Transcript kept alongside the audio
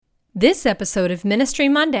This episode of Ministry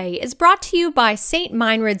Monday is brought to you by St.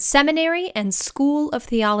 Meinrad Seminary and School of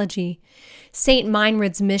Theology. St.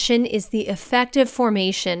 Meinrad's mission is the effective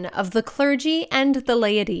formation of the clergy and the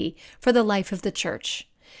laity for the life of the Church.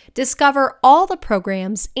 Discover all the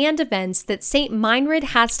programs and events that St. Meinrad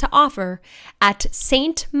has to offer at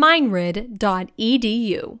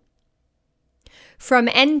stmeinrad.edu. From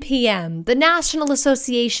NPM, the National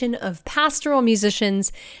Association of Pastoral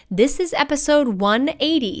Musicians, this is episode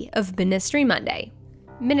 180 of Ministry Monday.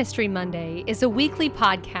 Ministry Monday is a weekly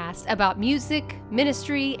podcast about music,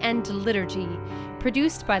 ministry, and liturgy,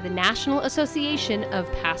 produced by the National Association of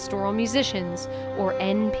Pastoral Musicians, or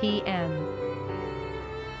NPM.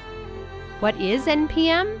 What is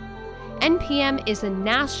NPM? NPM is a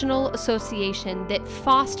national association that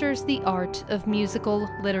fosters the art of musical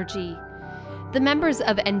liturgy. The members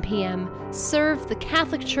of NPM serve the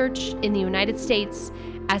Catholic Church in the United States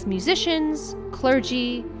as musicians,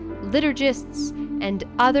 clergy, liturgists, and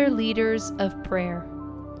other leaders of prayer.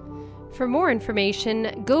 For more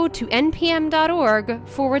information, go to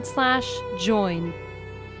npm.org/join.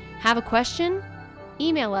 Have a question?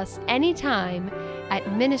 Email us anytime at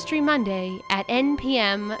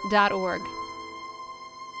ministrymonday@npm.org.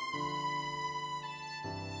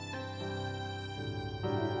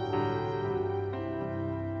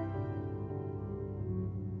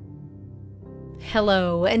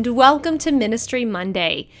 Hello, and welcome to Ministry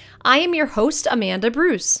Monday. I am your host, Amanda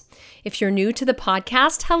Bruce. If you're new to the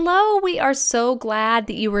podcast, hello, we are so glad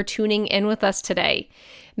that you are tuning in with us today.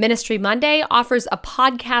 Ministry Monday offers a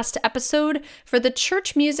podcast episode for the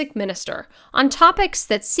church music minister on topics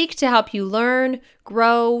that seek to help you learn,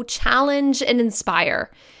 grow, challenge, and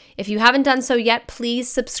inspire. If you haven't done so yet, please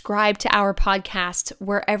subscribe to our podcast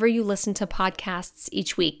wherever you listen to podcasts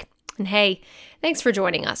each week. And hey, thanks for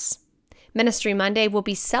joining us. Ministry Monday will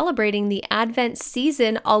be celebrating the Advent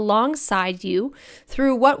season alongside you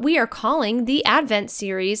through what we are calling the Advent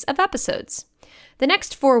series of episodes. The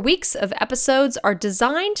next 4 weeks of episodes are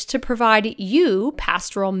designed to provide you,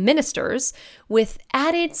 pastoral ministers, with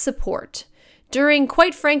added support during,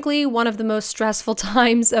 quite frankly, one of the most stressful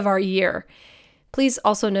times of our year. Please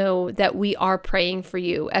also know that we are praying for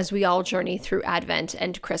you as we all journey through Advent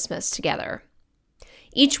and Christmas together.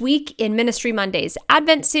 Each week in Ministry Monday's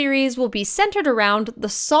Advent series will be centered around the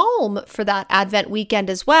psalm for that Advent weekend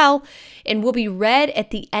as well, and will be read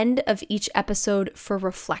at the end of each episode for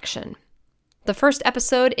reflection. The first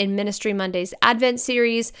episode in Ministry Monday's Advent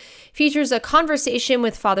series features a conversation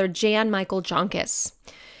with Father Jan Michael Jonkis.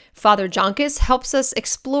 Father Jonkis helps us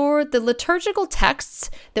explore the liturgical texts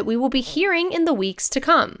that we will be hearing in the weeks to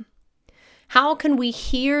come. How can we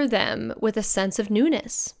hear them with a sense of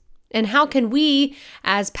newness? And how can we,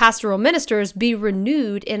 as pastoral ministers, be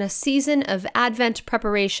renewed in a season of Advent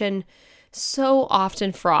preparation so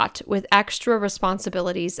often fraught with extra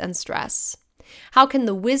responsibilities and stress? How can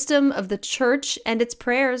the wisdom of the church and its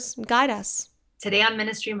prayers guide us? Today on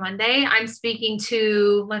Ministry Monday, I'm speaking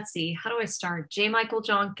to, how do I start? J. Michael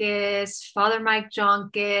Jonkis, Father Mike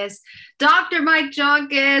Jonkis, Dr. Mike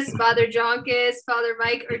Jonkis, Father Jonkis, Father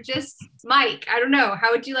Mike, or just Mike. I don't know.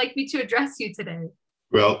 How would you like me to address you today?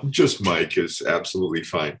 Well, just Mike is absolutely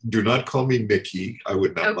fine. Do not call me Mickey. I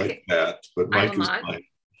would not like that, but Mike is fine.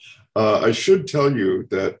 I should tell you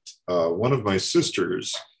that one of my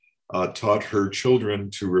sisters taught her children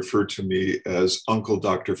to refer to me as Uncle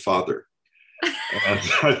Dr. Father. And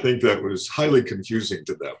I think that was highly confusing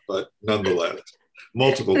to them, but nonetheless,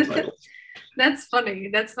 multiple titles. That's funny.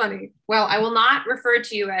 That's funny. Well, I will not refer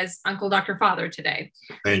to you as Uncle Dr. Father today.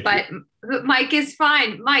 Thank you. But Mike is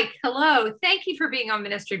fine. Mike, hello. Thank you for being on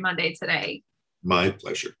Ministry Monday today. My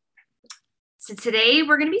pleasure. So today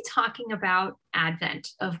we're going to be talking about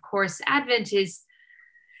Advent. Of course, Advent it's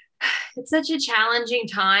such a challenging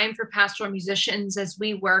time for pastoral musicians as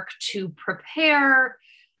we work to prepare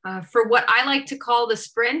for what I like to call the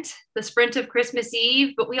sprint of Christmas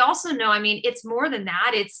Eve. But we also know, it's more than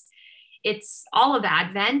that. It's all of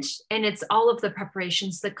Advent, and it's all of the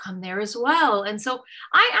preparations that come there as well. And so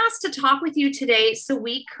I asked to talk with you today so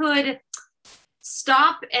we could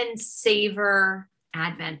stop and savor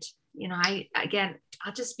Advent.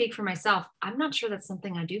 I'll just speak for myself. I'm not sure that's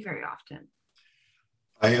something I do very often.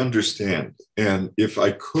 I understand. And if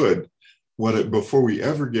I could, before we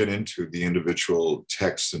ever get into the individual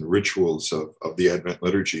texts and rituals of the Advent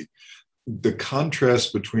liturgy, the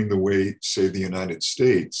contrast between the way, say, the United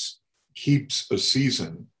States keeps a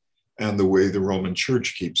season and the way the Roman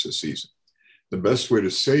Church keeps a season. The best way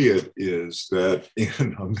to say it is that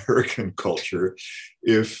in American culture,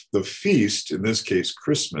 if the feast, in this case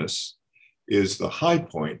Christmas, is the high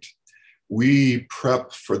point, we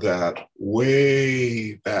prep for that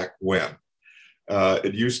way back when.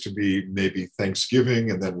 It used to be maybe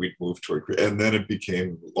Thanksgiving, and then we'd move toward, and then it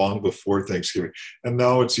became long before Thanksgiving. And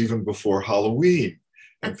now it's even before Halloween.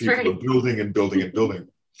 And That's people right. are building and building and building,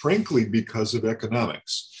 frankly, because of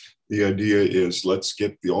economics. The idea is let's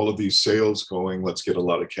get all of these sales going, let's get a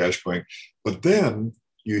lot of cash going. But then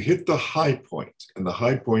you hit the high point, and the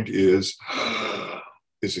high point is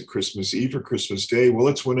it Christmas Eve or Christmas Day? Well,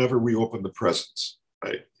 it's whenever we open the presents,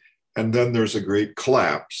 right? And then there's a great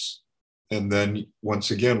collapse. And then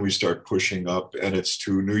once again, we start pushing up, and it's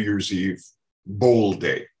to New Year's Eve bowl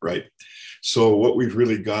day, right? So what we've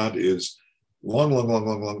really got is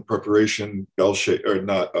long preparation, bell shape, or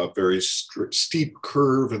not a very steep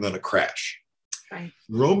curve, and then a crash. Right.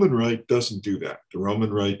 The Roman Rite doesn't do that. The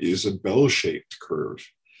Roman Rite is a bell-shaped curve.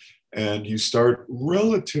 And you start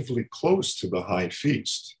relatively close to the high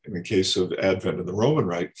feast. In the case of Advent and the Roman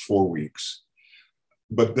Rite, 4 weeks.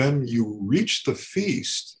 But then you reach the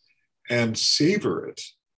feast and savor it,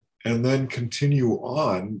 and then continue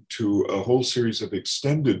on to a whole series of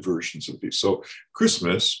extended versions of these. So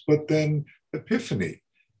Christmas, but then Epiphany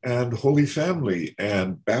and Holy Family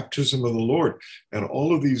and Baptism of the Lord. And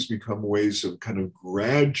all of these become ways of kind of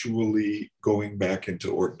gradually going back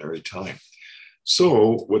into ordinary time.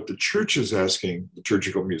 So what the church is asking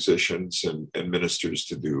liturgical musicians and ministers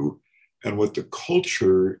to do, and what the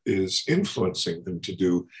culture is influencing them to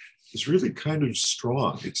do, is really kind of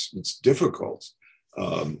strong. It's difficult.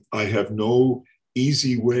 I have no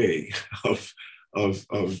easy way of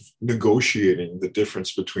negotiating the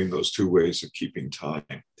difference between those two ways of keeping time.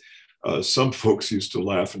 Some folks used to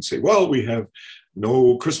laugh and say, well, we have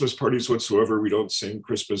no Christmas parties whatsoever. We don't sing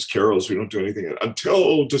Christmas carols. We don't do anything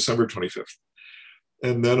until December 25th.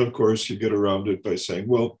 And then, of course, you get around it by saying,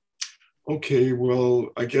 well, okay, well,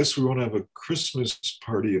 I guess we won't have a Christmas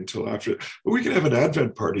party until after, but we can have an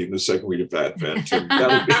Advent party in the second week of Advent. And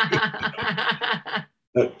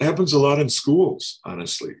that happens a lot in schools,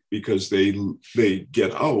 honestly, because they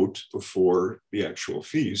get out before the actual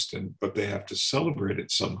feast, but they have to celebrate it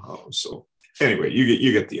somehow. So anyway,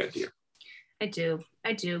 you get the idea. I do.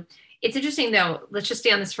 It's interesting, though. Let's just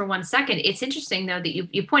stay on this for 1 second. It's interesting, though, that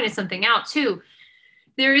you pointed something out, too.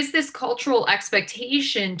 There is this cultural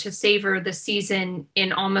expectation to savor the season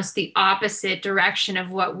in almost the opposite direction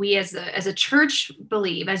of what we as a church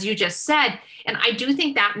believe, as you just said. And I do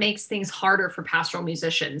think that makes things harder for pastoral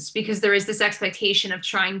musicians, because there is this expectation of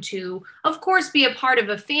trying to, of course, be a part of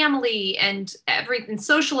a family and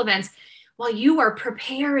social events while you are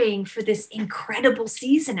preparing for this incredible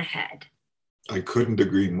season ahead. I couldn't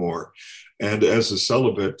agree more. And as a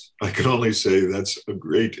celibate, I can only say that's a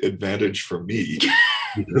great advantage for me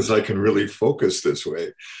because I can really focus this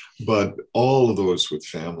way. But all of those with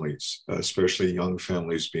families, especially young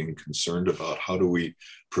families, being concerned about how do we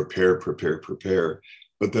prepare,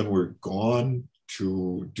 but then we're gone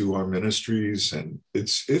to do our ministries, and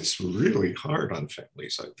it's really hard on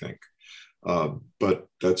families, I think. But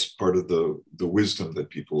that's part of the wisdom that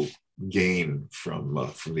people gain from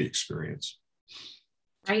the experience.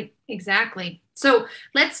 Right, exactly. So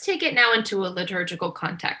let's take it now into a liturgical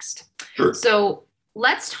context. Sure. So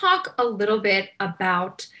let's talk a little bit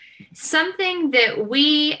about something that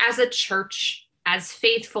we as a church, as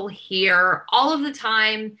faithful here all of the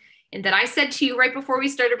time, and that I said to you right before we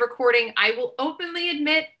started recording, I will openly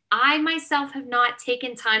admit I myself have not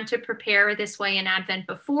taken time to prepare this way in Advent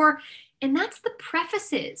before, and that's the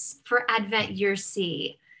prefaces for Advent Year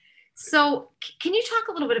C. So can you talk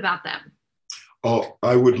a little bit about them? Oh,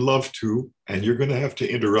 I would love to. And you're going to have to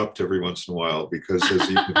interrupt every once in a while, because as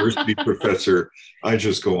a university professor, I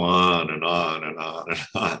just go on and on and on and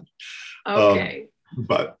on. Okay.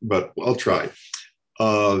 But I'll try.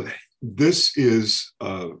 This is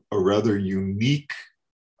a rather unique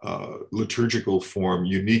liturgical form,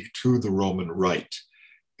 unique to the Roman Rite.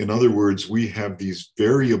 In other words, we have these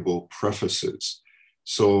variable prefaces.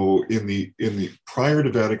 So in the prior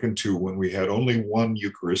to Vatican II, when we had only one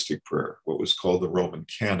Eucharistic prayer, what was called the Roman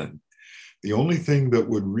canon, the only thing that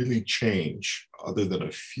would really change, other than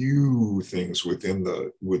a few things within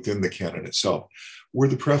the canon itself, were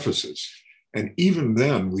the prefaces. And even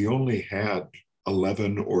then, we only had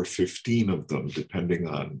 11 or 15 of them, depending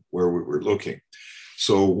on where we were looking.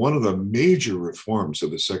 So one of the major reforms of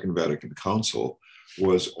the Second Vatican Council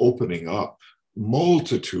was opening up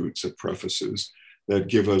multitudes of prefaces that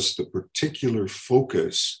give us the particular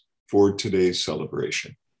focus for today's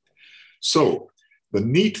celebration. So the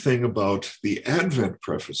neat thing about the Advent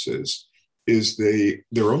prefaces is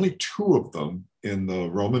there are only 2 of them in the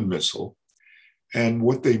Roman Missal, And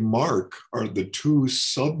what they mark are the two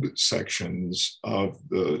subsections of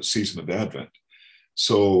the season of Advent.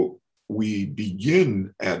 So we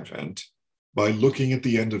begin Advent by looking at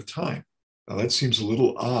the end of time. Now that seems a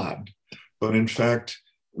little odd, but in fact,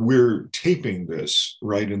 we're taping this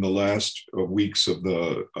right in the last weeks of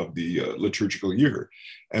the liturgical year,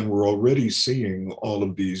 and we're already seeing all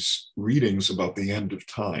of these readings about the end of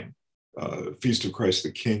time. Feast of Christ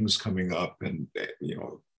the King's coming up, and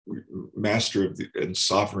master of and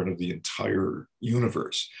sovereign of the entire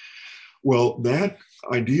universe. Well, that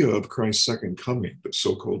idea of Christ's second coming, the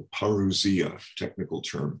so-called parousia technical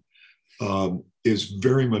term, is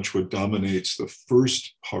very much what dominates the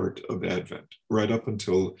first part of Advent, right up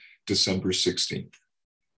until December 16th.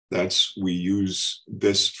 We use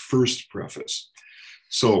this first preface.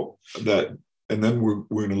 So that, and then we're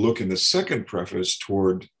going to look in the second preface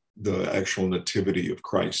toward the actual nativity of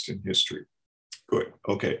Christ in history. Good.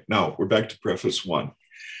 Okay, now we're back to preface 1.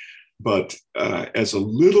 But as a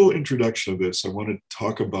little introduction of this, I want to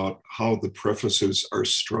talk about how the prefaces are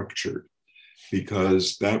structured,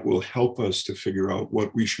 because that will help us to figure out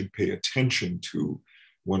what we should pay attention to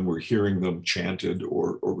when we're hearing them chanted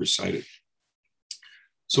or recited.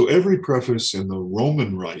 So every preface in the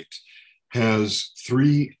Roman Rite has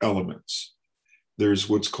 3 elements. There's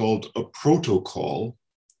what's called a protocol,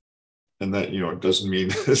 and that, it doesn't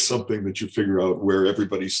mean something that you figure out where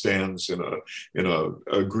everybody stands in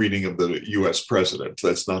a greeting of the US president.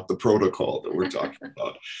 That's not the protocol that we're talking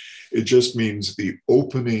about. It just means the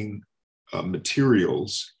opening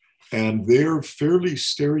materials, and they're fairly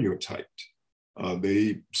stereotyped.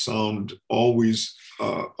 They sound always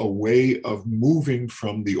a way of moving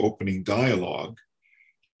from the opening dialogue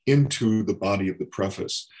into the body of the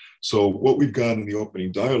preface. So what we've got in the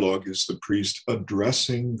opening dialogue is the priest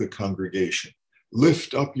addressing the congregation.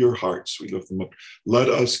 Lift up your hearts. We lift them up. Let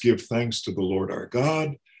us give thanks to the Lord our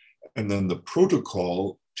God. And then the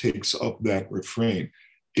protocol takes up that refrain.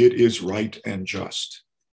 It is right and just.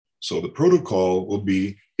 So the protocol will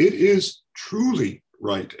be, it is truly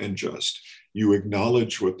right and just. You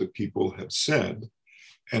acknowledge what the people have said,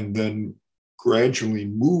 and then gradually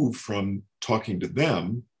move from talking to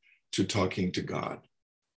them to talking to God.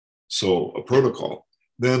 So a protocol.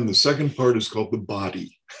 Then the second part is called the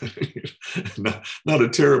body. not a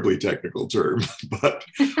terribly technical term, but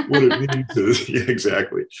what it means is, yeah,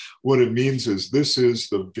 exactly. What it means is this is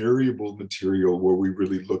the variable material where we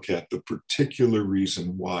really look at the particular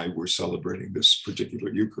reason why we're celebrating this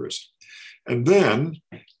particular Eucharist. And then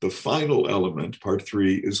the final element, part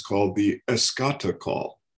 3, is called the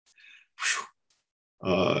eschatology.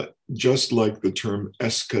 Just like the term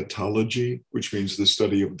eschatology, which means the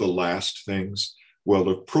study of the last things, well,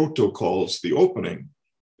 the protocol's the opening,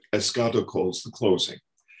 eschatology's the closing.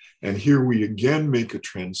 And here we again make a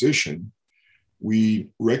transition. We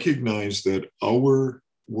recognize that our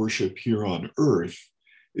worship here on earth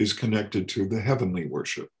is connected to the heavenly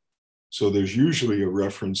worship. So there's usually a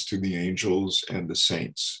reference to the angels and the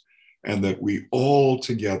saints, and that we all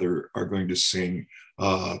together are going to sing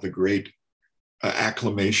the great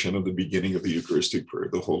acclamation of the beginning of the Eucharistic prayer,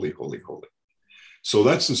 the Holy, Holy, Holy. So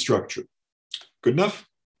that's the structure. Good enough?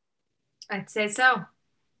 I'd say so.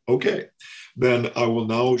 Okay, then I will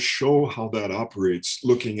now show how that operates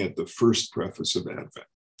looking at the first preface of Advent.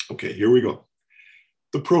 Okay, here we go.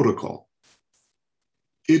 The protocol.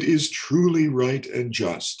 It is truly right and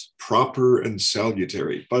just, proper and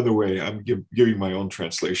salutary. By the way, I'm giving my own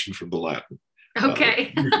translation from the Latin.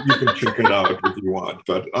 Okay. You can check it out if you want,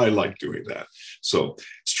 but I like doing that. So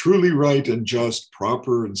it's truly right and just,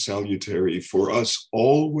 proper and salutary for us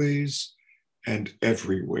always and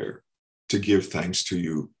everywhere to give thanks to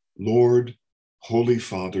you, Lord, Holy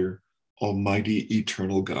Father, Almighty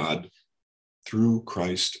Eternal God, through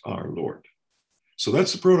Christ our Lord. So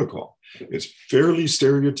that's the protocol. It's fairly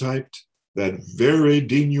stereotyped, that vere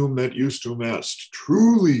dignum et justum est,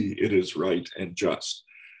 truly it is right and just.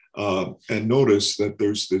 And notice that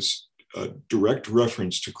there's this direct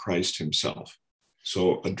reference to Christ himself.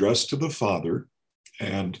 So addressed to the Father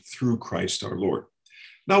and through Christ our Lord.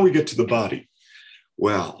 Now we get to the body.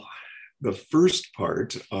 Well, the first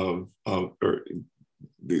part of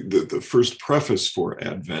the first preface for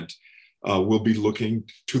Advent will be looking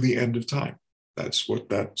to the end of time. That's what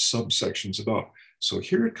that subsection's about. So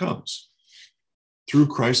here it comes. Through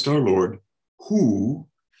Christ our Lord, who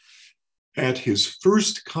at his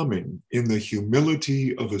first coming in the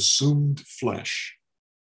humility of assumed flesh,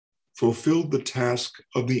 fulfilled the task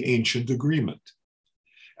of the ancient agreement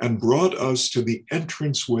and brought us to the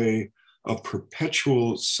entranceway of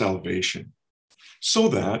perpetual salvation, so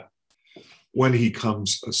that when he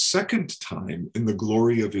comes a second time in the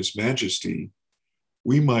glory of his majesty,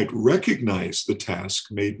 we might recognize the task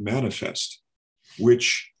made manifest,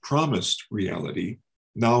 which promised reality,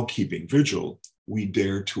 now keeping vigil, we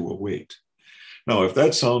dare to await. Now, if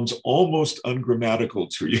that sounds almost ungrammatical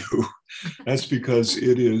to you, that's because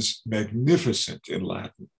it is magnificent in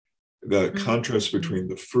Latin. The contrast between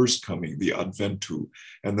the first coming, the adventu,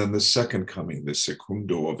 and then the second coming, the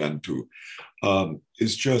secundo adventu,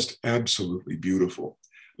 is just absolutely beautiful.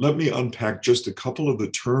 Let me unpack just a couple of the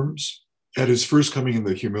terms. At his first coming in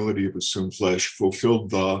the humility of assumed flesh, fulfilled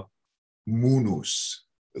the munus.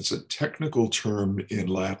 It's a technical term in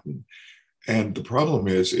Latin. And the problem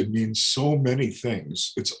is it means so many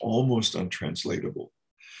things, it's almost untranslatable.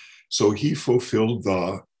 So he fulfilled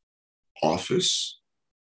the office,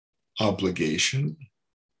 obligation,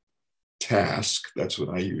 task, that's what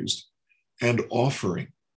I used, and offering,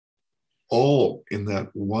 all in that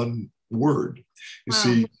one word. You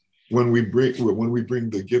see, when we bring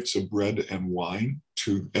the gifts of bread and wine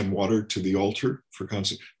and water to the altar for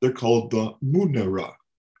consecration, they're called the munera,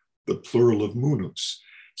 the plural of munus.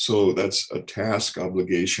 So that's a task,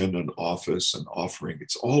 obligation, an office, an offering.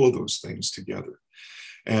 It's all of those things together.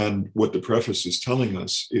 And what the preface is telling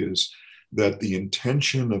us is that the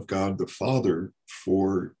intention of God the Father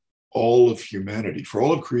for all of humanity, for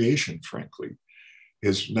all of creation, frankly,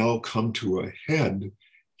 has now come to a head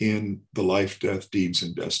in the life, death, deeds,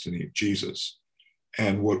 and destiny of Jesus.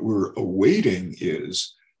 And what we're awaiting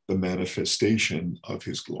is the manifestation of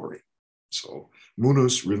his glory. So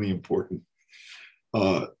munus, really important.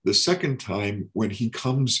 The second time, when he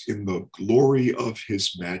comes in the glory of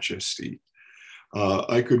his majesty,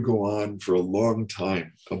 I could go on for a long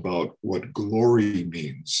time about what glory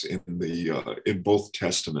means in both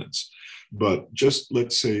testaments, but just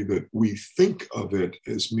let's say that we think of it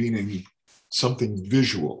as meaning something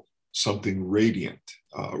visual, something radiant,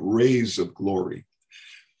 rays of glory.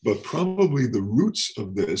 But probably the roots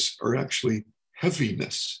of this are actually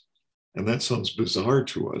heaviness, and that sounds bizarre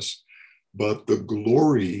to us. But the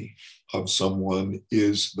glory of someone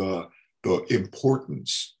is the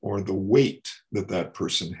importance or the weight that that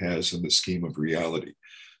person has in the scheme of reality.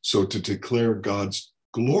 So to declare God's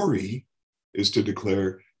glory is to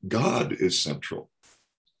declare God is central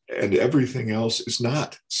and everything else is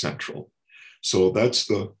not central. So that's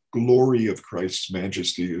the glory of Christ's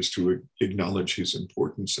majesty, is to acknowledge his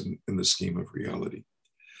importance in the scheme of reality.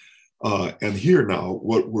 And here now,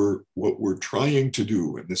 what we're trying to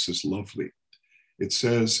do, and this is lovely, it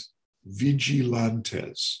says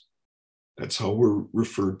vigilantes. That's how we're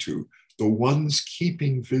referred to. The ones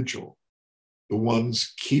keeping vigil, the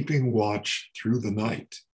ones keeping watch through the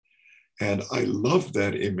night. And I love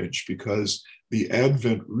that image because the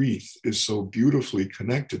Advent wreath is so beautifully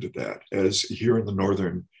connected to that. As here in the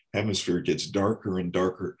Northern Hemisphere it gets darker and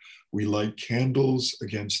darker, we light candles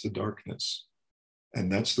against the darkness.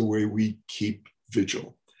 And that's the way we keep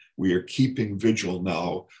vigil. We are keeping vigil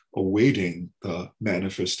now, awaiting the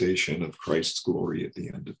manifestation of Christ's glory at the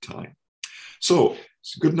end of time. So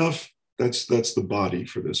it's good enough. That's the body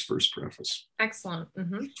for this first preface. Excellent.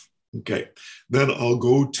 Mm-hmm. Okay, then I'll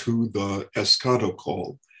go to the Eschato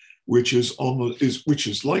call, which is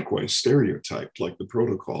likewise stereotyped like the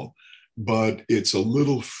protocol, but it's a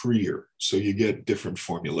little freer, so you get different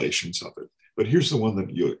formulations of it. But here's the one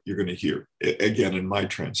that you're going to hear again in my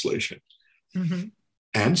translation. Mm-hmm.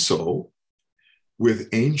 And so, with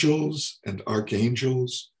angels and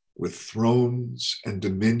archangels, with thrones and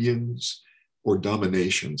dominions, or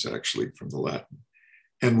dominations, actually, from the Latin,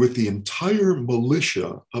 and with the entire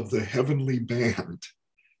militia of the heavenly band,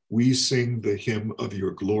 we sing the hymn of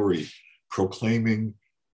your glory, proclaiming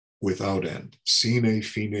without end, sine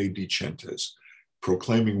fine dicentes,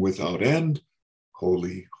 proclaiming without end,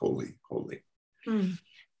 holy, holy, holy. Mm.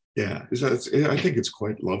 Yeah, I think it's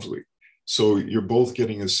quite lovely. So you're both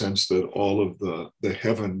getting a sense that all of the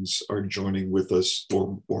heavens are joining with us,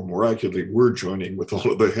 or more accurately, we're joining with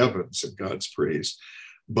all of the heavens in God's praise.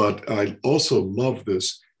 But I also love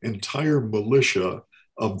this entire militia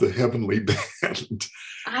of the heavenly band.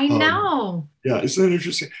 I know. Yeah, isn't that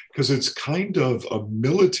interesting? Because it's kind of a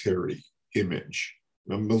military image,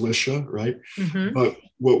 a militia, right? Mm-hmm. But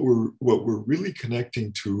what we're really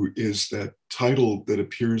connecting to is that title that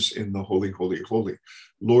appears in the Holy, Holy, Holy,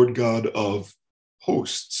 Lord God of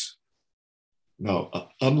hosts. Now,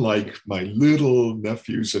 unlike my little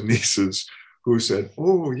nephews and nieces who said,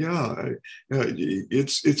 "Oh yeah,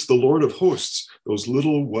 it's the Lord of hosts," those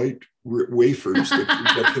little white wafers that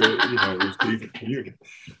you get to receive in communion.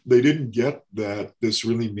 They didn't get that this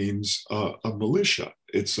really means a militia.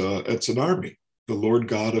 It's an army. The Lord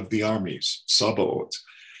God of the armies, Sabaoth.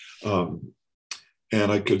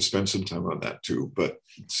 And I could spend some time on that too. But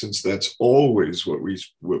since that's always what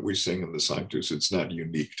we sing in the Sanctus, it's not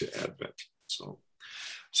unique to Advent. So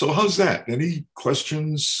how's that? Any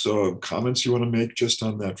questions, comments you want to make just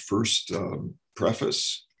on that first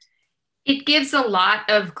preface? It gives a lot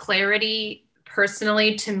of clarity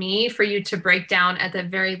personally to me for you to break down at the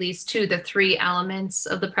very least to the three elements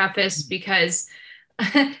of the preface, because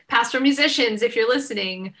pastoral musicians, if you're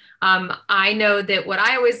listening, I know that what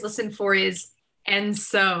I always listen for is "and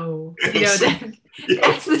so,"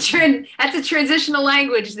 that's a transitional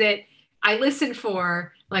language that I listen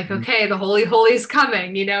for, like, okay, the Holy Holy's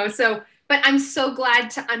coming, so, but I'm so glad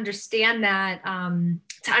to understand that,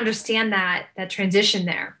 that transition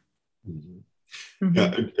there. Mm-hmm.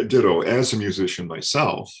 Yeah, ditto. As a musician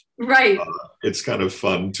myself, right? It's kind of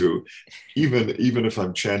fun to, even if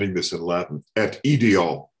I'm chanting this in Latin, et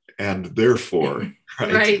ideo, and therefore,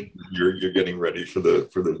 right? You're getting ready for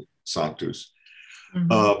the Sanctus.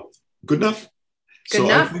 Mm-hmm. Good enough. Good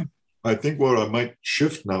enough. I think what I might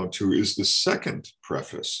shift now to is the second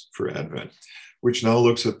preface for Advent, which now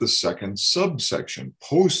looks at the second subsection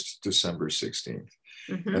post December 16th.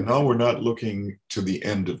 Mm-hmm. And now we're not looking to the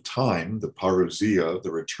end of time, the parousia, the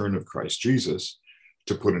return of Christ Jesus,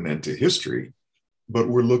 to put an end to history, but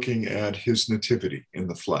we're looking at his nativity in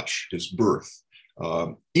the flesh, his birth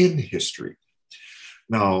in history.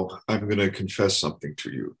 Now, I'm going to confess something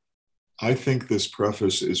to you. I think this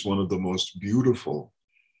preface is one of the most beautiful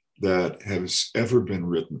that has ever been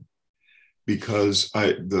written, because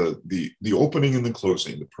the opening and the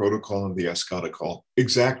closing, the protocol and the eschatology,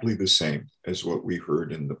 exactly the same as what we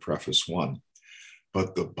heard in the preface one.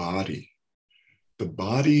 But the body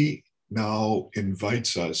now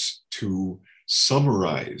invites us to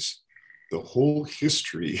summarize the whole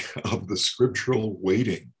history of the scriptural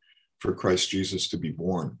waiting for Christ Jesus to be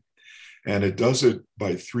born. And it does it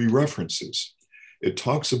by three references. It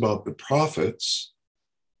talks about the prophets,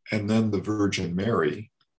 and then the Virgin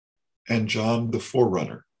Mary, and John the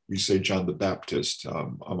forerunner. We say John the Baptist.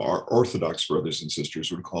 Our Orthodox brothers and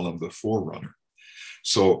sisters would call him the forerunner.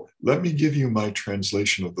 So let me give you my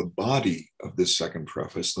translation of the body of this second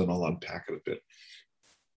preface, then I'll unpack it a bit.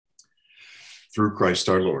 Through Christ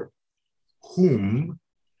our Lord, whom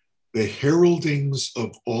the heraldings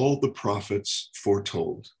of all the prophets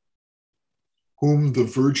foretold, whom the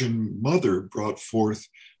Virgin Mother brought forth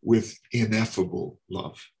with ineffable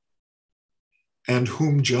love, and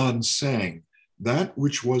whom John sang that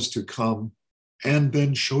which was to come, and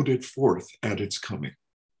then showed it forth at its coming,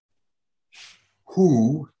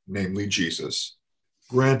 who, namely Jesus,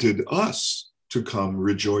 granted us to come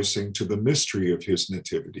rejoicing to the mystery of his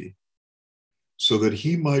nativity, so that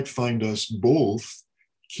he might find us both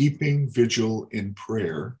keeping vigil in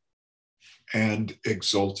prayer and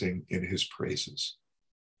exulting in his praises.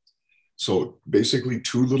 So basically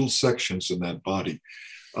two little sections in that body.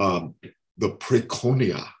 The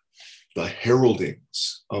preconia, the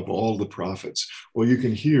heraldings of all the prophets. Well, you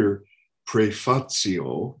can hear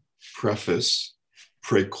prefatio, preface,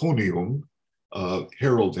 preconium,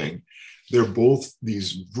 heralding. They're both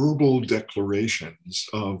these verbal declarations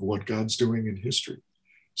of what God's doing in history.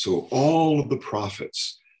 So all of the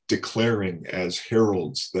prophets declaring as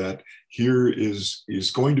heralds that here is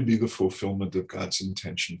going to be the fulfillment of God's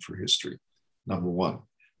intention for history, number one.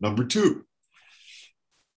 Number two,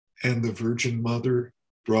 and the Virgin Mother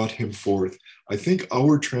brought him forth. I think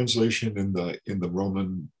our translation in the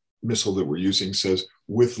Roman Missal that we're using says,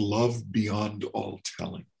 with love beyond all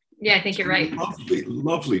telling. Yeah, I think you're right.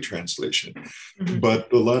 Lovely translation. Mm-hmm.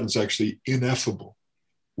 But the Latin's actually ineffable,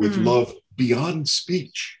 with love beyond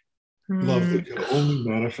speech. Love that can only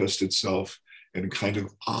manifest itself in kind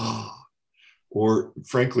of or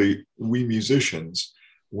frankly, we musicians,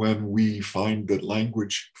 when we find that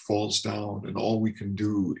language falls down and all we can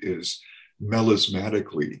do is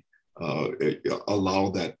melismatically allow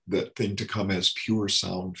that thing to come as pure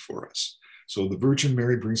sound for us. So the Virgin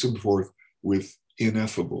Mary brings him forth with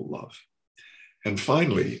ineffable love. And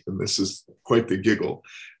finally, and this is quite the giggle,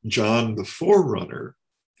 John the forerunner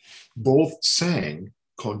both sang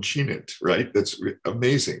concinit, right? That's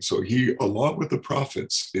amazing. So he, along with the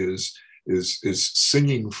prophets, is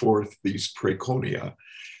singing forth these preconia.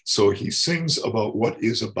 So he sings about what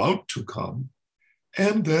is about to come,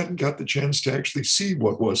 and then got the chance to actually see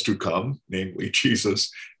what was to come, namely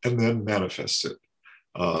Jesus, and then manifests it.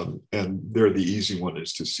 And there, the easy one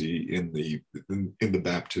is to see in the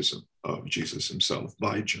baptism of Jesus himself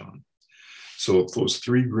by John. So those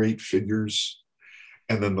three great figures.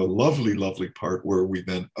 And then the lovely, lovely part where we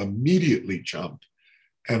then immediately jump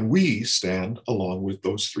and we stand along with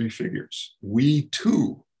those three figures. We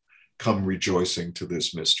too come rejoicing to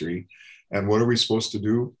this mystery, And what are we supposed to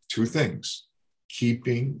do? Two things: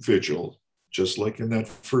 keeping vigil, just like in that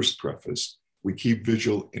first preface. We keep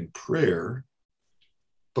vigil in prayer,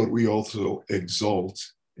 but we also exult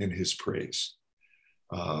in his praise.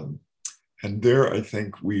 And there, I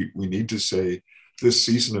think we need to say this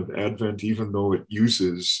season of Advent, even though it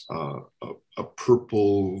uses a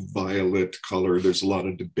purple violet color, there's a lot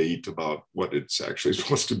of debate about what it's actually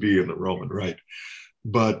supposed to be in the Roman Rite.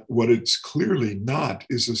 But what it's clearly not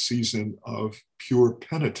is a season of pure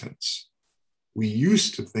penitence. We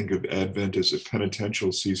used to think of Advent as a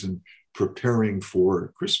penitential season preparing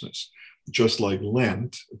for Christmas, just like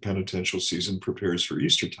Lent, a penitential season, prepares for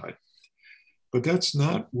Eastertide. But that's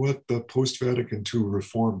not what the post-Vatican II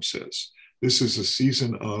reform says. This is a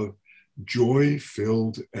season of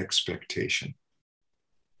joy-filled expectation.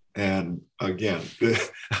 And again,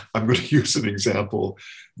 I'm going to use an example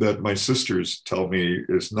that my sisters tell me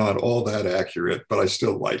is not all that accurate, but I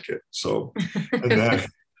still like it. So, and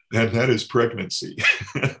that is pregnancy.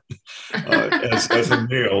 As a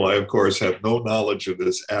male, I, of course, have no knowledge of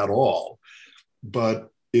this at all. But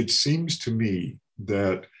it seems to me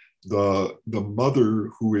that the mother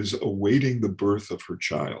who is awaiting the birth of her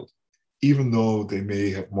child, even though they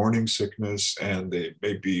may have morning sickness and they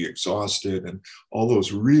may be exhausted and all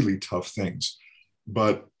those really tough things,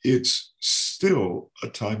 but it's still a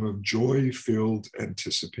time of joy-filled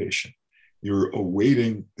anticipation. You're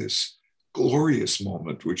awaiting this glorious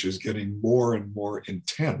moment, which is getting more and more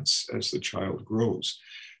intense as the child grows.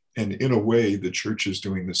 And in a way, the church is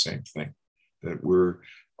doing the same thing, that we're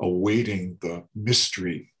awaiting the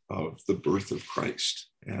mystery of the birth of Christ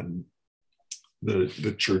and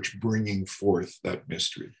the church bringing forth that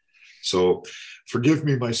mystery. So forgive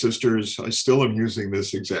me, my sisters, I still am using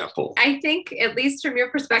this example. I think, at least from your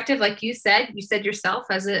perspective, like you said yourself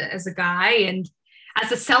as a guy and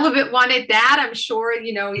as a celibate one at that, I'm sure,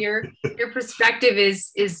 your perspective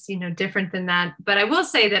is, different than that. But I will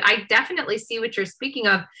say that I definitely see what you're speaking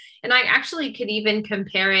of. And I actually could even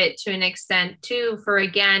compare it to an extent too, for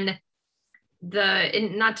again,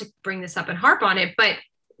 and not to bring this up and harp on it, but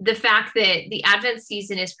the fact that the Advent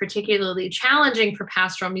season is particularly challenging for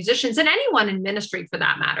pastoral musicians and anyone in ministry for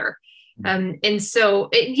that matter. And so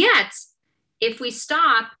yet, if we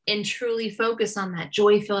stop and truly focus on that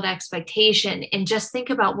joy-filled expectation and just think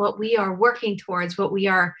about what we are working towards, what we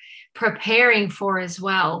are preparing for as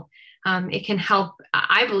well, it can help,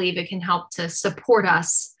 I believe it can help to support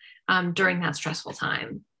us during that stressful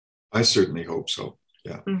time. I certainly hope so.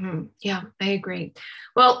 Yeah. Mm-hmm. Yeah, I agree.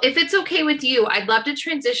 Well, if it's okay with you, I'd love to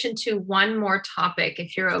transition to one more topic,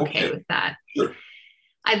 if you're okay with that. Sure.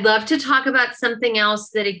 I'd love to talk about something else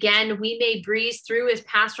that, again, we may breeze through as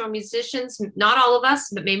pastoral musicians, not all of us,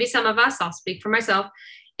 but maybe some of us. I'll speak for myself.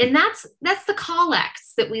 And that's the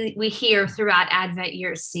collects that we hear throughout Advent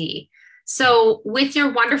Year C. So with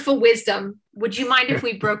your wonderful wisdom, would you mind if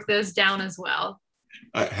we broke those down as well?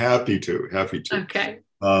 Happy to. Okay.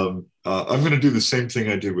 I'm going to do the same thing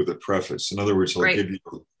I did with the preface. In other words, I'll give you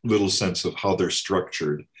a little sense of how they're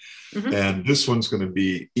structured. Mm-hmm. And this one's going to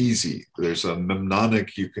be easy. There's a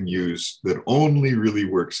mnemonic you can use that only really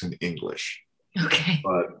works in English. Okay.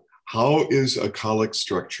 But how is a collect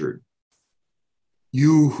structured?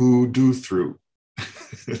 You who do through.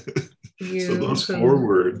 So those four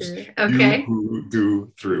words, you who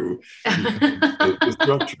do through, the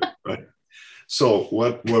structure, right? So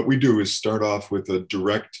what we do is start off with a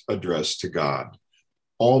direct address to God.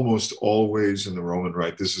 Almost always in the Roman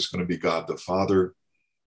Rite, this is going to be God the Father.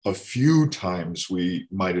 A few times we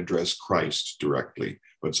might address Christ directly,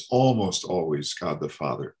 but it's almost always God the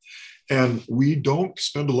Father. And we don't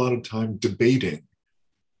spend a lot of time debating,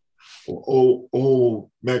 oh,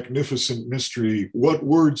 magnificent mystery, what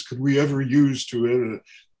words could we ever use to it?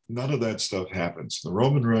 None of that stuff happens. In the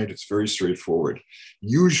Roman Rite, it's very straightforward.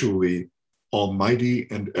 Usually, Almighty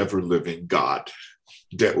and ever-living God,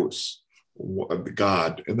 Deus,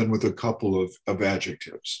 God, and then with a couple of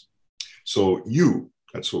adjectives. So you,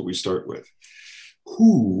 that's what we start with.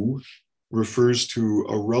 Who refers to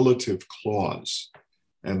a relative clause,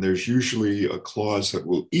 and there's usually a clause that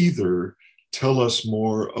will either tell us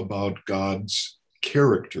more about God's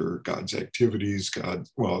character, God's activities,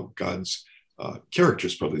 God's character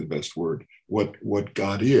is probably the best word, what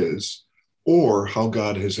God is, or how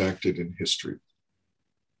God has acted in history.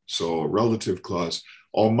 So a relative clause,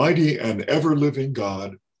 Almighty and ever-living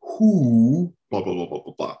God, who, blah, blah, blah, blah,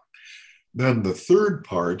 blah, blah. Then the third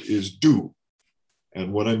part is do.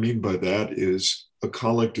 And what I mean by that is a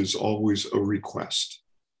collect is always a request.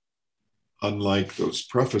 Unlike those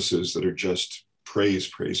prefaces that are just praise,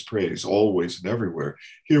 praise, praise, always and everywhere.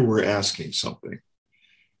 Here we're asking something.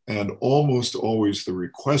 And almost always the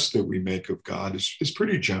request that we make of God is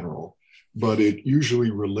pretty general, but it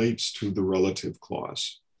usually relates to the relative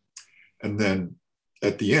clause. And then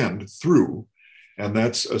at the end, through, and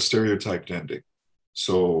that's a stereotyped ending.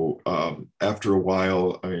 So after a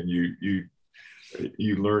while, I mean,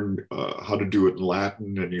 you learn how to do it in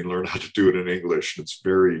Latin and you learn how to do it in English. It's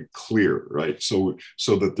very clear, right? So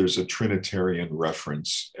that there's a Trinitarian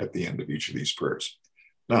reference at the end of each of these prayers.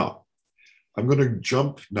 Now, I'm going to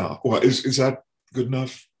jump now. Well, is that good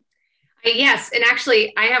enough? Yes. And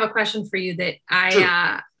actually, I have a question for you that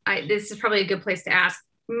Sure. this is probably a good place to ask.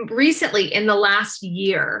 Recently, in the last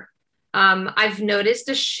year, I've noticed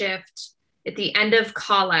a shift at the end of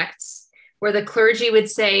collects where the clergy would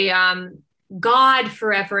say, God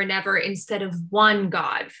forever and ever instead of one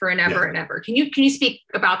God for and ever and ever. Can you speak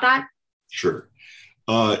about that? Sure.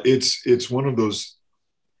 It's one of those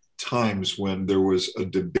times when there was a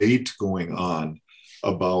debate going on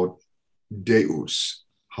about Deus,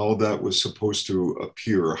 how that was supposed to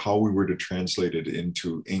appear, how we were to translate it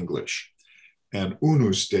into English. And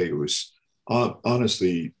Unus Deus,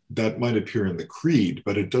 honestly, that might appear in the creed,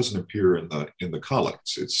 but it doesn't appear in the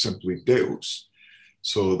collects. It's simply Deus.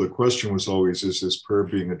 So the question was always, is this prayer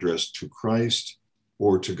being addressed to Christ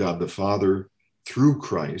or to God the Father through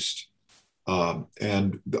Christ?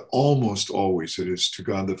 And almost always it is to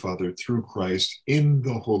God the Father through Christ in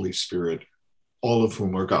the Holy Spirit, all of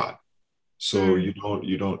whom are God. So you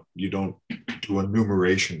don't do a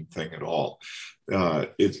numeration thing at all.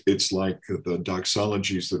 It's like the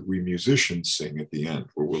doxologies that we musicians sing at the end,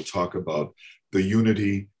 where we'll talk about the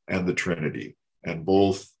unity and the Trinity, and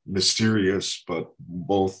both mysterious, but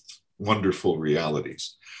both wonderful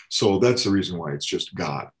realities. So that's the reason why it's just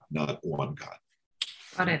God, not one God.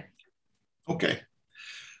 Got it. Okay.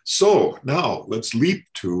 So now let's leap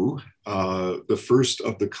to the first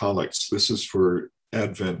of the collects. This is for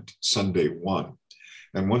Advent Sunday 1.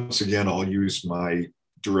 And once again, I'll use my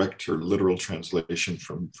direct or literal translation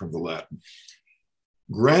from the Latin.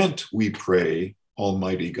 Grant, we pray,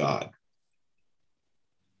 Almighty God,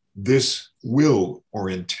 this will or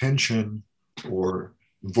intention or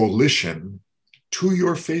volition to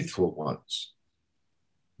your faithful ones,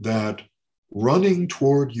 that running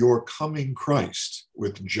toward your coming Christ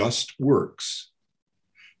with just works,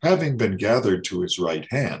 having been gathered to his right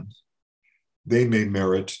hand, they may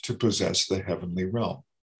merit to possess the heavenly realm.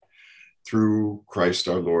 Through Christ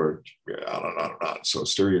our Lord, on and on and on. So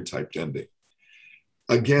stereotyped ending.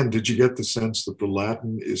 Again, did you get the sense that the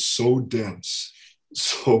Latin is so dense,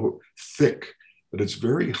 so thick, that it's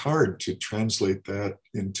very hard to translate that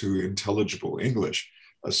into intelligible English,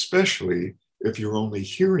 especially if you're only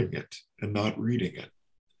hearing it and not reading it.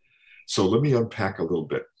 So let me unpack a little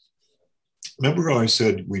bit. Remember how I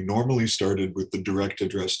said we normally started with the direct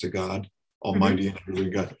address to God, Almighty and Holy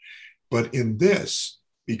God. But in this,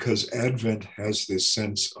 because Advent has this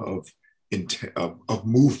sense of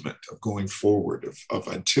movement, of going forward, of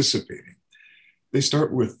anticipating, they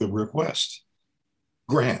start with the request.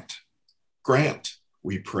 Grant,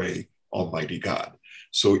 we pray, Almighty God.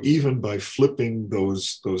 So even by flipping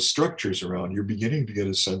those structures around, you're beginning to get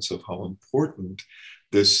a sense of how important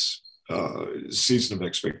this season of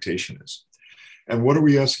expectation is. And what are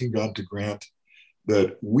we asking God to grant?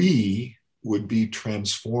 That we would be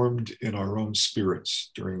transformed in our own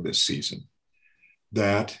spirits during this season.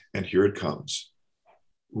 That, and here it comes,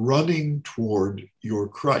 running toward your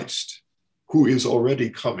Christ, who is already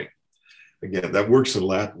coming. Again, that works in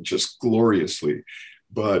Latin just gloriously,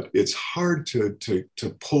 but it's hard to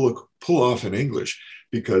pull off in English,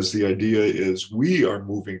 because the idea is we are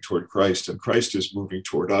moving toward Christ and Christ is moving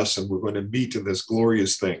toward us, and we're going to meet in this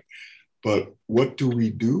glorious thing. But what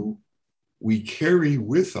do? We carry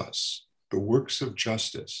with us the works of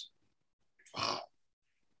justice. Wow.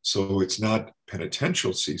 So it's not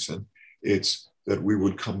penitential season, it's that we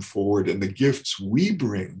would come forward, and the gifts we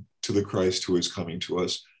bring to the Christ who is coming to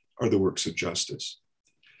us are the works of justice.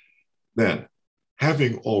 Then,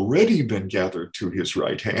 having already been gathered to his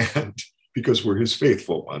right hand, because we're his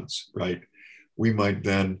faithful ones, right, we might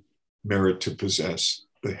then merit to possess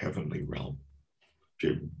the heavenly realm.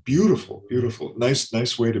 Beautiful, beautiful.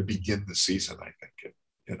 Nice way to begin the season, I think,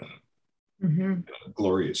 in a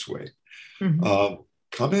glorious way.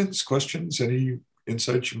 Comments, questions, any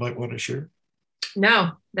insights you might want to share?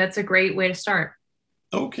 No, that's a great way to start.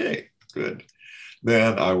 Okay, good.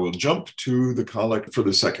 Then I will jump to the collect for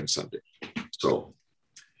the second Sunday. So,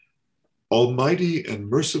 Almighty and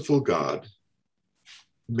merciful God,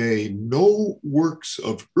 may no works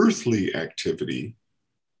of earthly activity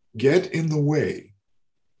get in the way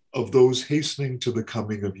of those hastening to the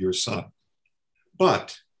coming of your Son,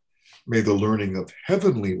 but May the learning of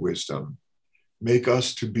heavenly wisdom make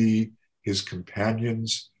us to be his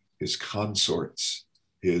companions, his consorts,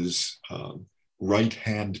 his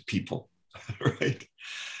right-hand people, right?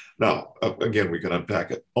 Now, again, we can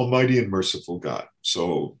unpack it. Almighty and merciful God.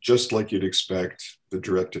 So just like you'd expect the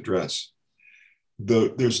direct address,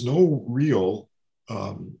 there's no real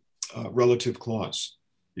relative clause.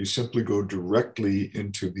 You simply go directly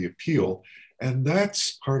into the appeal. And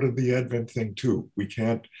that's part of the Advent thing too. We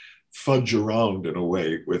can't fudge around in a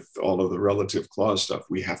way with all of the relative clause stuff.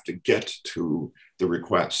 We have to get to the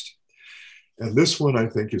request. And this one, I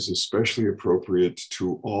think, is especially appropriate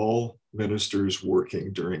to all ministers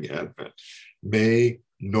working during Advent. May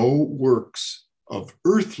no works of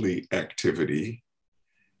earthly activity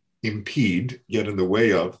impede, get in the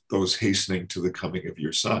way of those hastening to the coming of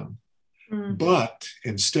your Son. But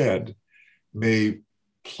instead, may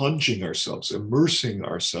plunging ourselves, immersing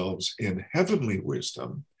ourselves in heavenly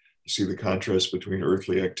wisdom, you see the contrast between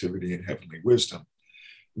earthly activity and heavenly wisdom,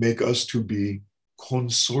 make us to be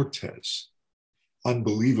consortes.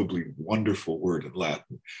 Unbelievably wonderful word in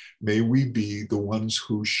Latin. May we be the ones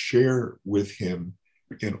who share with him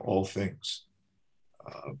in all things.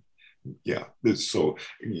 So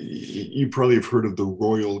you probably have heard of the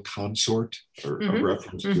royal consort, or a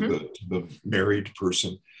reference to the married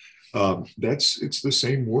person. It's the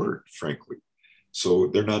same word, frankly. So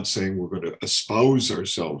they're not saying we're going to espouse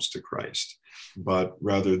ourselves to Christ, but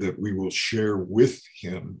rather that we will share with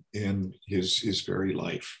him in his very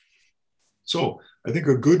life. So I think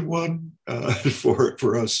a good one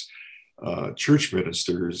for us church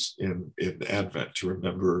ministers in Advent to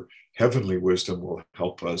remember heavenly wisdom will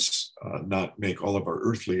help us not make all of our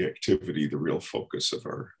earthly activity the real focus of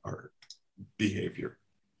our behavior.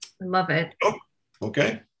 I love it. Oh,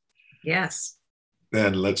 okay. Yes.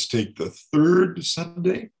 Then let's take the third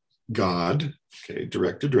Sunday. God, okay,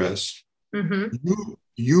 direct address.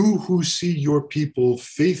 You who see your people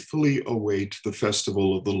faithfully await the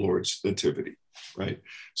festival of the Lord's nativity, right?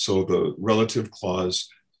 So the relative clause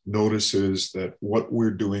notices that what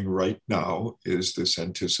we're doing right now is this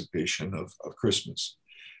anticipation of Christmas.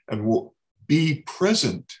 And we'll be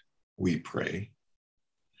present, we pray,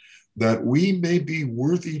 that we may be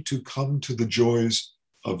worthy to come to the joys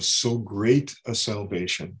of so great a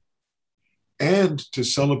salvation, and to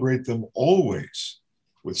celebrate them always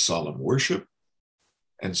with solemn worship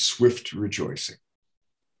and swift rejoicing.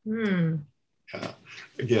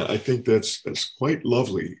 Again, I think that's quite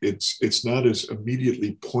lovely. It's not as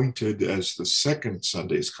immediately pointed as the second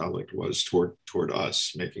Sunday's collect was toward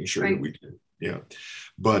us, making sure that we do. Yeah.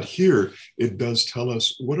 But here it does tell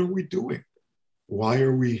us, what are we doing? Why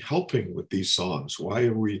are we helping with these songs? Why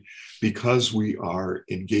are we? Because we are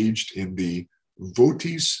engaged in the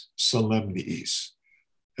votis solemniis.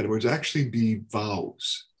 And it would actually be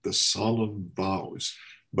vows, the solemn vows,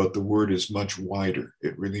 but the word is much wider.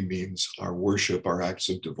 It really means our worship, our acts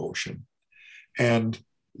of devotion. And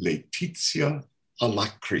laetitia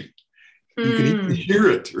alacri. You can even hear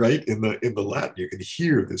it, right? In the Latin, you can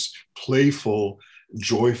hear this playful,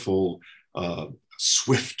 joyful,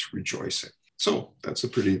 swift rejoicing. So that's a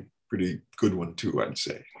pretty good one too, I'd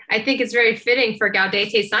say. I think it's very fitting for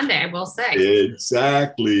Gaudete Sunday, I will say.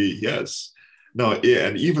 Exactly, yes. No, yeah,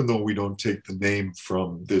 and even though we don't take the name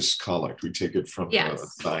from this collect, we take it from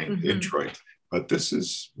the Thine Introit. But this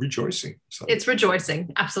is rejoicing Sunday. It's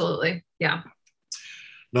rejoicing, absolutely, yeah.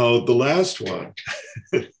 Now, the last one,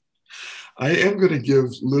 I am going to give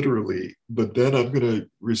literally, but then I'm going to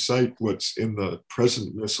recite what's in the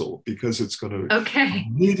present missal, because it's going to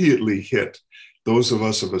immediately hit those of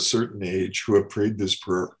us of a certain age who have prayed this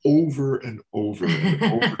prayer over and over and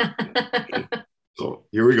over again. So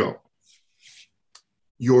here we go.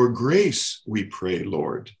 Your grace, we pray,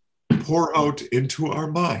 Lord, pour out into our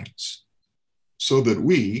minds, so that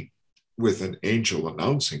we, with an angel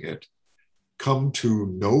announcing it, come to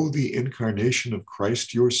know the incarnation of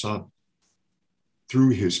Christ, your Son.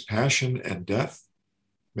 Through his passion and death,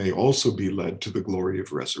 may also be led to the glory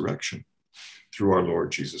of resurrection, through our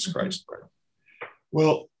Lord Jesus Christ.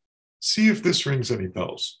 Well, see if this rings any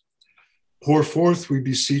bells. Pour forth, we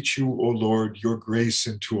beseech you, O Lord, your grace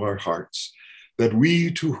into our hearts, that we,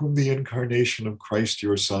 to whom the incarnation of Christ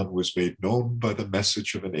your Son was made known by the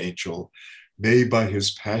message of an angel, may by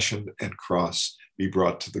his passion and cross be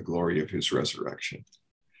brought to the glory of his resurrection.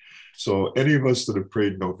 So any of us that have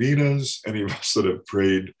prayed novenas, any of us that have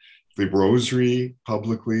prayed the rosary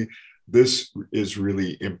publicly, this is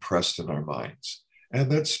really impressed in our minds. And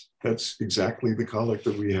that's exactly the collect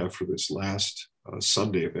that we have for this last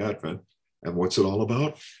Sunday of Advent. And what's it all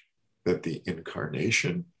about? That the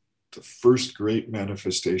incarnation the first great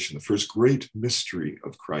manifestation, the first great mystery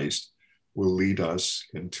of Christ will lead us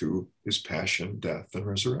into his passion, death, and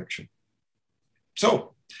resurrection.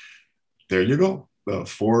 So there you go, the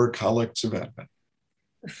 4 collects of Advent.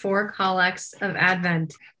 The 4 collects of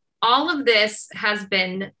Advent. All of this has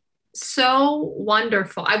been so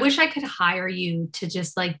wonderful. I wish I could hire you to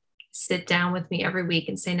just like sit down with me every week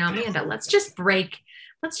and say, now, Amanda, let's just break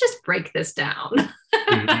this down.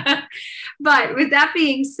 Mm-hmm. But with that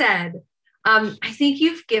being said, I think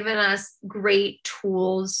you've given us great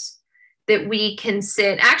tools that we can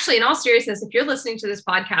sit. Actually, in all seriousness, if you're listening to this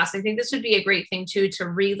podcast, I think this would be a great thing too, to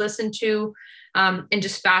re-listen to and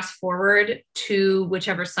just fast forward to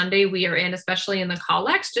whichever Sunday we are in, especially in the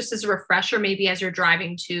collects, just as a refresher, maybe as you're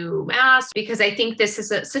driving to Mass, because I think this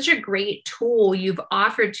is such a great tool you've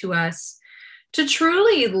offered to us to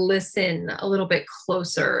truly listen a little bit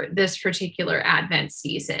closer this particular Advent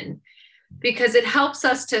season, because it helps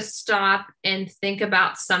us to stop and think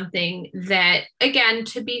about something that, again,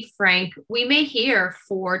 to be frank, we may hear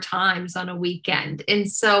 4 times on a weekend. And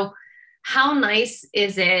so how nice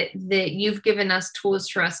is it that you've given us tools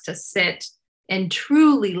for us to sit and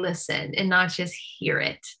truly listen and not just hear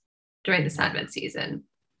it during this Advent season?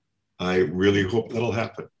 I really hope that'll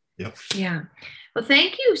happen. Yep. Yeah. Well,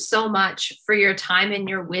 thank you so much for your time and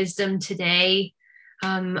your wisdom today.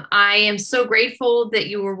 I am so grateful that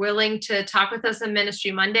you were willing to talk with us on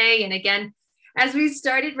Ministry Monday. And again, as we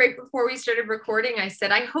started, right before we started recording, I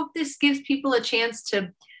said, I hope this gives people a chance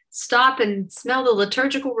to stop and smell the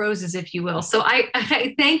liturgical roses, if you will. So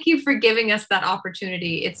I thank you for giving us that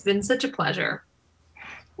opportunity. It's been such a pleasure.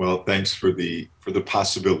 Well, thanks for the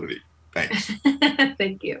possibility. Thanks.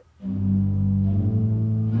 Thank you.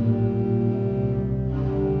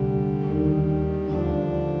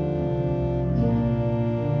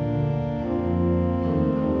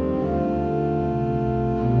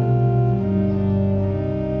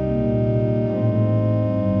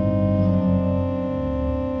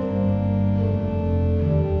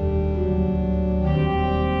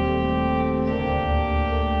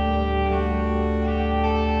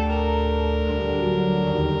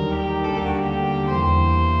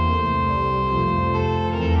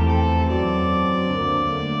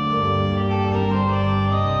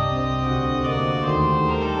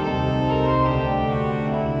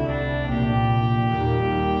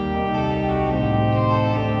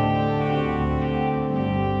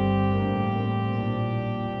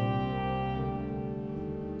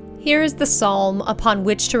 Here is the psalm upon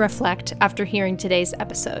which to reflect after hearing today's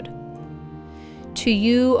episode. To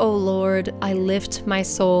you, O Lord, I lift my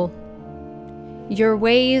soul. Your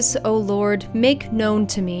ways, O Lord, make known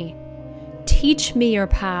to me. Teach me your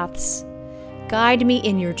paths. Guide me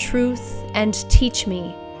in your truth and teach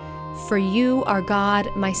me. For you are God,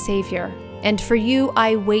 my Savior, and for you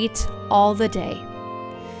I wait all the day.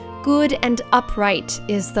 Good and upright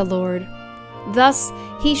is the Lord. Thus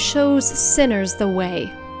he shows sinners the way.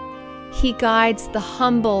 He guides the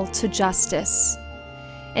humble to justice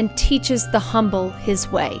and teaches the humble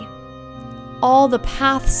his way. All the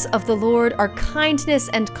paths of the Lord are kindness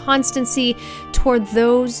and constancy toward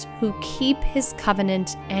those who keep his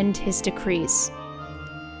covenant and his decrees.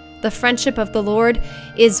 The friendship of the Lord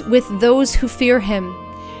is with those who fear him,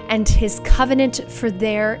 and his covenant for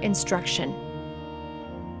their instruction.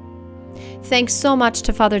 Thanks so much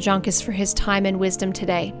to Father Joncas for his time and wisdom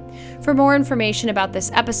today. For more information about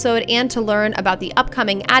this episode and to learn about the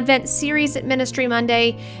upcoming Advent series at Ministry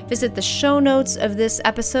Monday, visit the show notes of this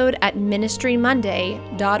episode at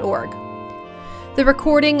ministrymonday.org. The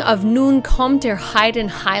recording of Nun kommt der Heiden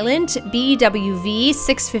Heiland, BWV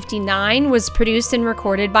 659, was produced and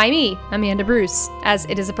recorded by me, Amanda Bruce, as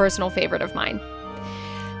it is a personal favorite of mine.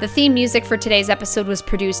 The theme music for today's episode was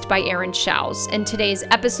produced by Aaron Schaus, and today's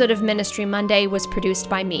episode of Ministry Monday was produced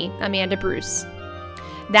by me, Amanda Bruce.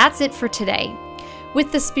 That's it for today.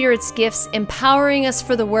 With the Spirit's gifts empowering us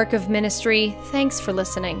for the work of ministry, thanks for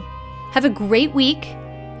listening. Have a great week,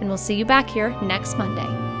 and we'll see you back here next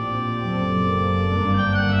Monday.